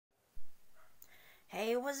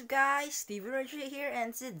what's up guys, Steven Reggie here,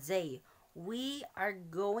 and today we are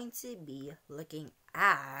going to be looking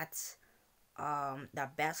at the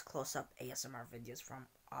best close-up ASMR videos from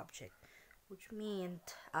Object, which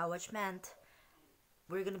meant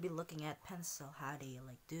we're gonna be looking at Pencil, how they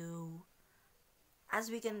do. As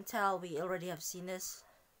we can tell, we already have seen this,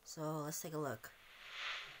 so let's take a look.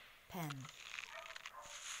 Pen.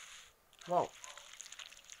 Whoa.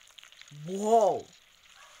 Whoa.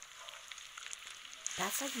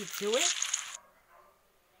 That's how you do it?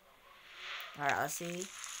 Alright, let's see.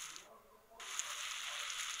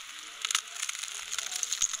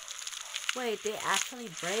 Wait, they actually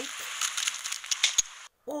break?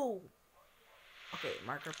 Whoa! Okay,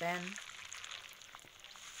 marker pen.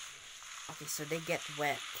 Okay, so they get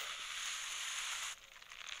wet.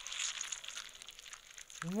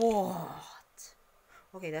 What?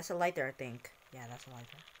 Okay, that's a lighter, I think. Yeah, that's a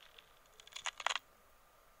lighter.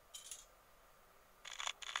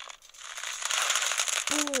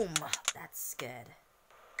 Boom! That's good.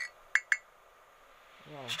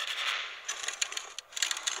 Whoa.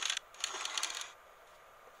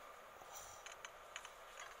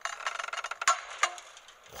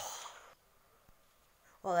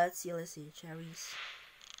 Well, let's see. Cherries.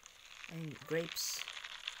 And grapes.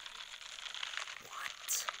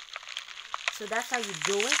 What? So that's how you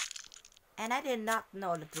do it? And I did not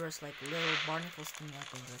know that there was like little barnacles thing. I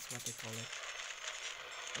think that's what they call it.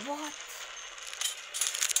 What?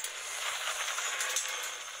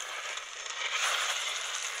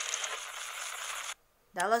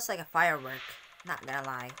 That looks like a firework, not gonna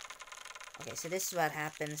lie. Okay, so this is what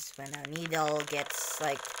happens when a needle gets,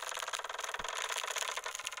 like,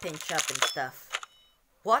 pinched up and stuff.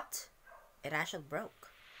 What? It actually broke.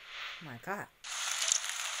 Oh my god.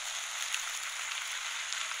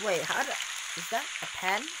 Wait, is that a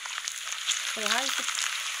pen? Wait, how did he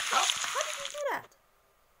do that?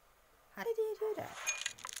 How did he do that?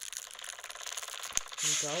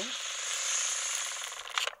 Here we go.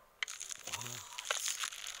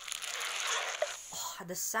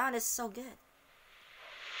 The sound is so good.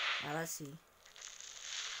 Now let's see.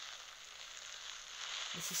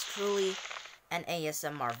 This is truly an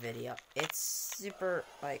ASMR video. It's super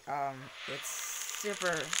it's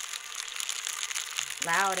super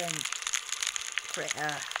loud and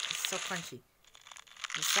it's so crunchy.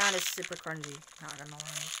 The sound is super crunchy. Not gonna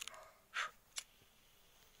lie.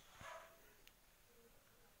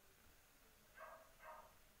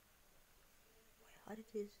 Wait, how did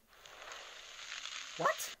this?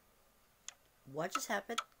 What? What just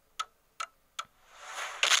happened?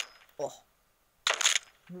 Oh.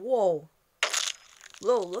 Whoa.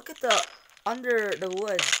 Whoa, look at the under the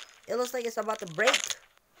wood. It looks like it's about to break.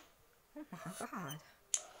 Oh my god.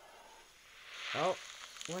 Oh,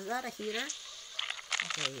 was that a heater?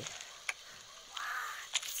 Okay.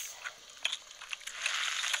 What?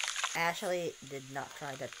 I actually did not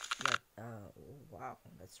try that yet. Wow,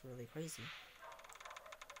 that's really crazy.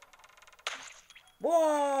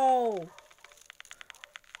 Whoa!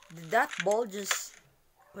 Did that ball just...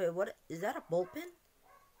 Wait, what? Is that a ball pen?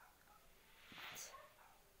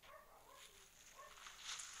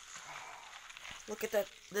 Look at that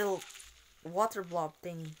little water blob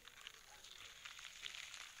thingy.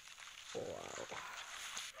 Wow.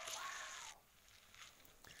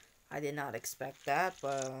 I did not expect that,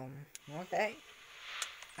 but okay.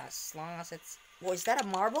 As long as it's... Whoa, is that a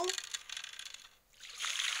marble?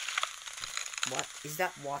 What? Is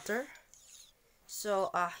that water?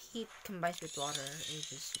 So, heat combines with water, it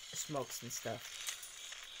just smokes and stuff.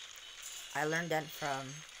 I learned that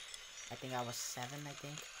from, I think I was 7, I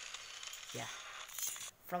think. Yeah.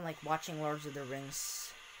 From, like, watching Lords of the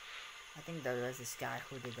Rings. I think there was this guy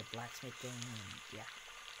who did the blacksmithing, and yeah.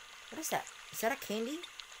 What is that? Is that a candy?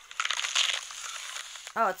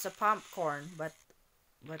 Oh, it's a popcorn, but,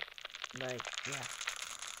 like, yeah.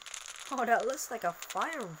 Oh, that looks like a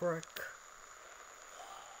firework.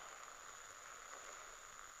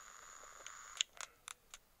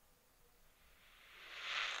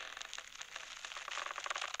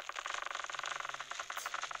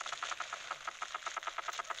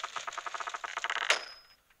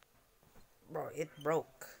 Bro, it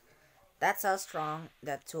broke. That's how strong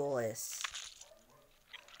that tool is.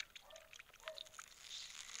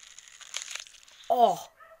 Oh!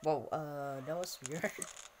 Whoa, that was weird.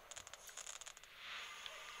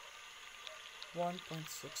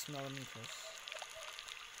 1.6 millimeters.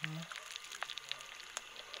 Huh?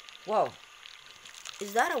 Whoa.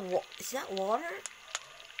 Is that water?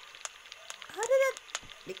 How did it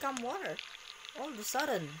become water? All of a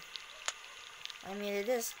sudden. I mean, it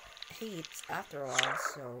is heat after all,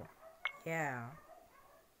 so yeah.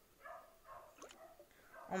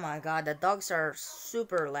 Oh my god, the dogs are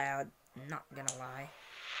super loud. Not gonna lie.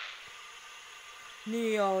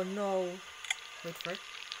 Neo, no. Wait for it.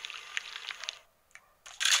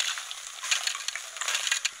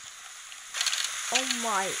 Oh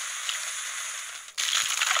my.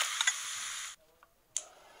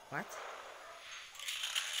 What?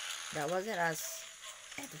 That wasn't as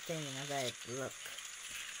entertaining as I look.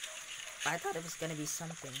 I thought it was gonna be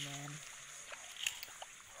something, man.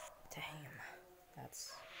 Damn.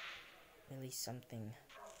 That's really something.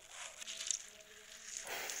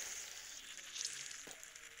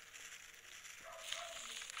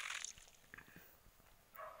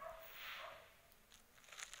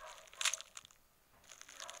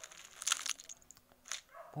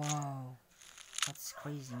 Wow. That's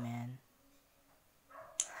crazy, man.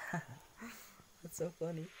 That's so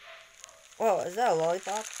funny. Whoa, is that a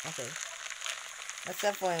lollipop? Okay. That's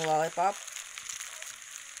definitely a lollipop.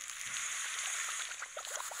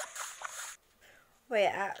 Wait,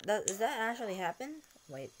 does that actually happen?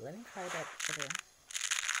 Wait, let me try that again.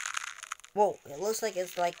 Whoa, it looks like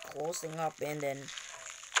it's like closing up and then,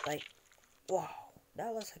 like, wow,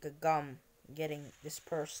 that looks like a gum getting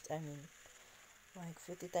dispersed. I mean, like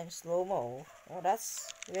 50 times slow-mo. Oh,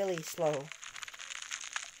 that's really slow.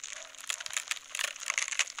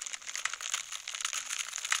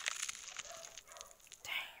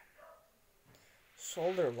 Damn.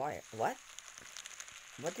 Shoulder wire. What?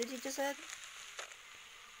 What did you just said?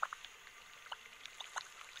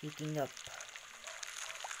 Heating up.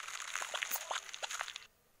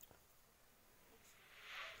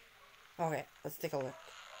 Okay, let's take a look.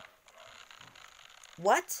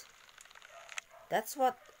 What? That's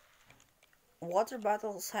what water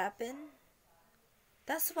bottles happen?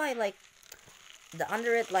 That's why, like, the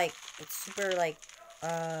under it, like, it's super, like,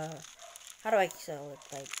 how do I sell it?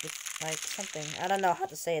 Like, it's like something, I don't know how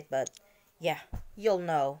to say it, but, yeah, you'll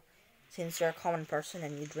know, since you're a common person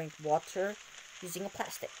and you drink water using a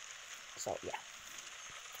plastic. So, yeah.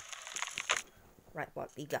 Right, what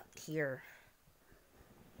we got here?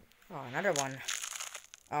 Oh, another one.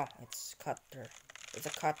 Oh, it's cutter. It's a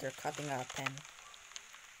cutter cutting out a pen.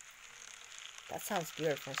 That sounds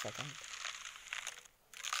weird for a second.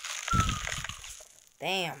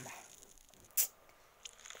 Damn.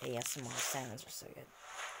 ASMR sounds are so good.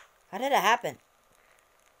 How did it happen?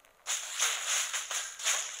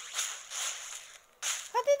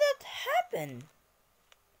 How did that happen?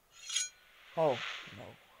 Oh, no.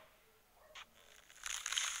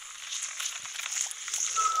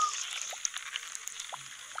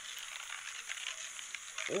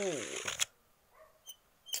 Ooh.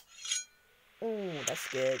 Ooh, that's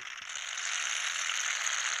good.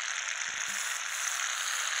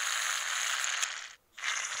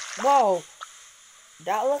 Whoa!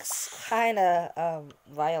 That looks kinda,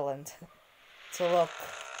 violent to look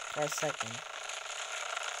for a second.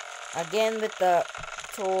 Again with the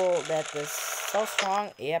tool that is so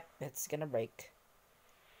strong. Yep, it's gonna break.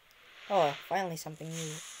 Oh, finally something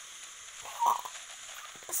new. Oh,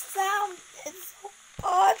 the sound is so...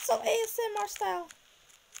 Oh, it's so ASMR style.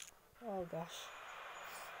 Oh gosh.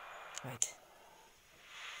 Wait.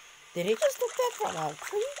 Did he just look that from a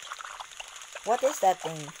tree? What is that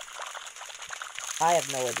thing? I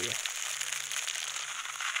have no idea.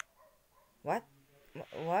 What?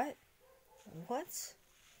 What? What?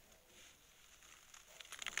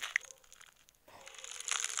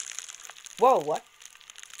 Whoa, what?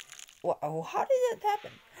 What? Oh, how did that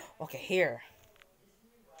happen? Okay, here.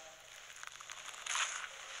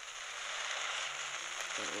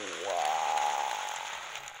 Wow.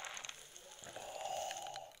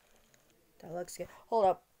 That looks good. Hold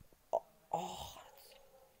up. Oh.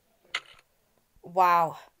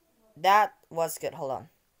 Wow. That was good. Hold on.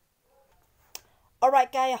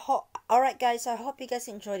 Alright guys, I hope you guys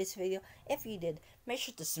enjoyed this video. If you did, make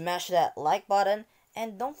sure to smash that like button.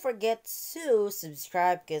 And don't forget to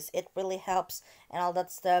subscribe because it really helps and all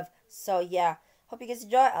that stuff. So yeah, hope you guys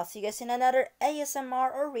enjoy. I'll see you guys in another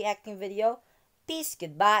ASMR or reacting video. Peace,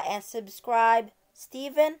 goodbye, and subscribe.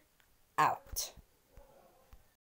 Steven, out.